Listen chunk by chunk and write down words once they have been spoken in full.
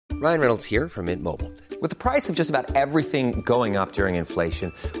Ryan Reynolds here from Mint Mobile. With the price of just about everything going up during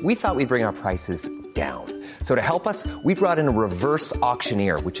inflation, we thought we'd bring our prices down. So to help us, we brought in a reverse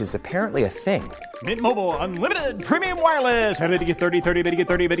auctioneer, which is apparently a thing. Mint Mobile Unlimited Premium Wireless. How to get 30, 30, bit to get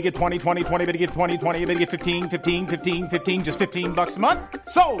 30, bit to get 20, 20, 20, bit to get 20, 20, bit to get 15, 15, 15, 15, just $15 a month?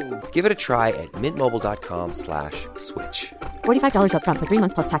 Sold! Give it a try at mintmobile.com/switch. $45 up front for 3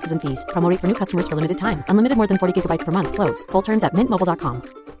 months plus taxes and fees. Promo rate for new customers for limited time. Unlimited more than 40 gigabytes per month. Slows full terms at mintmobile.com.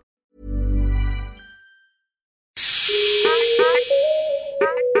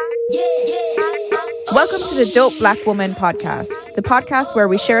 Welcome to the Dope Black Woman podcast, the podcast where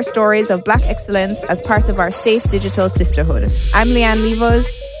we share stories of Black excellence as part of our safe digital sisterhood. I'm Leanne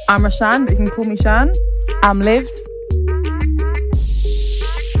Levos. I'm Rashan, but you can call me Shan. I'm Livs.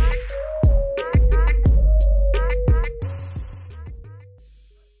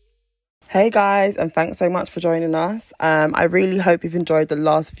 Hey guys, and thanks so much for joining us. I really hope you've enjoyed the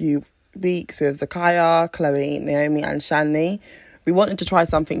last few weeks with Zakaya, Chloe, Naomi and Shanley. We wanted to try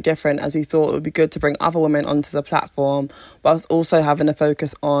something different as we thought it would be good to bring other women onto the platform, whilst also having a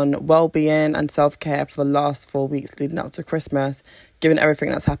focus on well-being and self-care for the last 4 weeks leading up to Christmas, given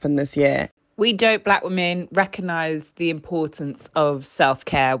everything that's happened this year. We Dope Black Women recognise the importance of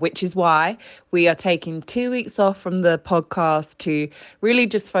self-care, which is why we are taking 2 weeks off from the podcast to really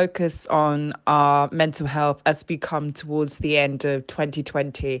just focus on our mental health as we come towards the end of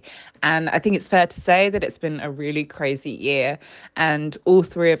 2020. And I think it's fair to say that it's been a really crazy year. And all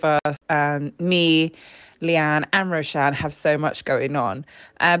three of us, me, Leanne and Roshan, have so much going on.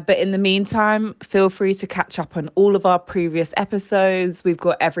 But in the meantime, feel free to catch up on all of our previous episodes. We've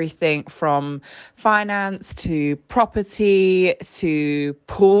got everything from finance to property to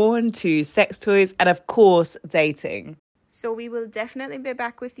porn to sex toys and, of course, dating. So we will definitely be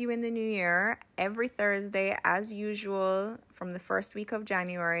back with you in the new year every Thursday as usual from the first week of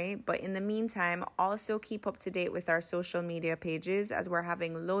January. But in the meantime, also keep up to date with our social media pages as we're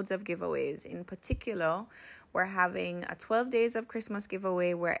having loads of giveaways. In particular, we're having a 12 days of Christmas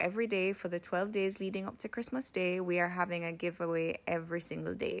giveaway where every day for the 12 days leading up to Christmas Day, we are having a giveaway every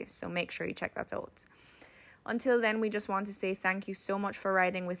single day. So make sure you check that out. Until then, we just want to say thank you so much for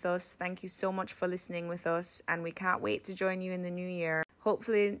riding with us. Thank you so much for listening with us. And we can't wait to join you in the new year.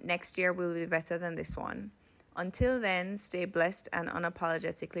 Hopefully next year will be better than this one. Until then, stay blessed and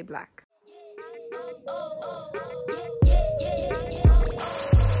unapologetically black.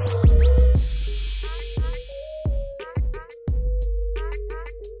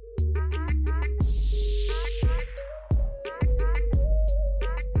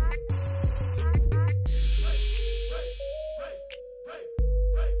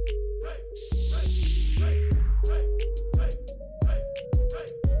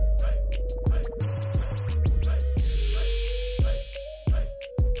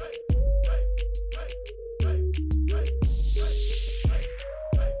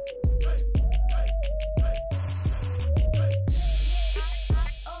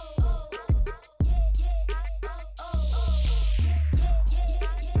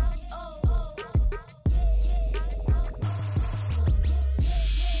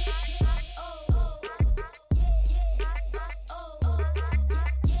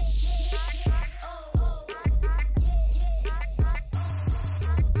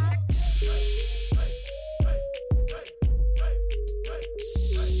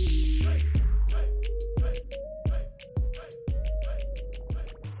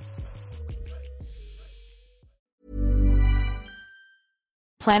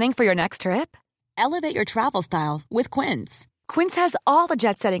 Planning for your next trip? Elevate your travel style with Quince. Quince has all the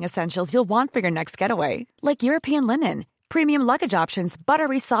jet-setting essentials you'll want for your next getaway, like European linen, premium luggage options,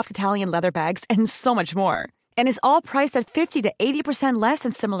 buttery soft Italian leather bags, and so much more. And is all priced at 50 to 80% less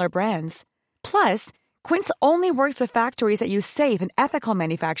than similar brands. Plus, Quince only works with factories that use safe and ethical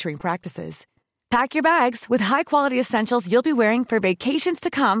manufacturing practices. Pack your bags with high-quality essentials you'll be wearing for vacations to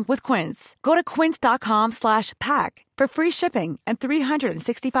come with Quince. Go to quince.com/pack for free shipping and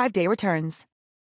 365-day returns.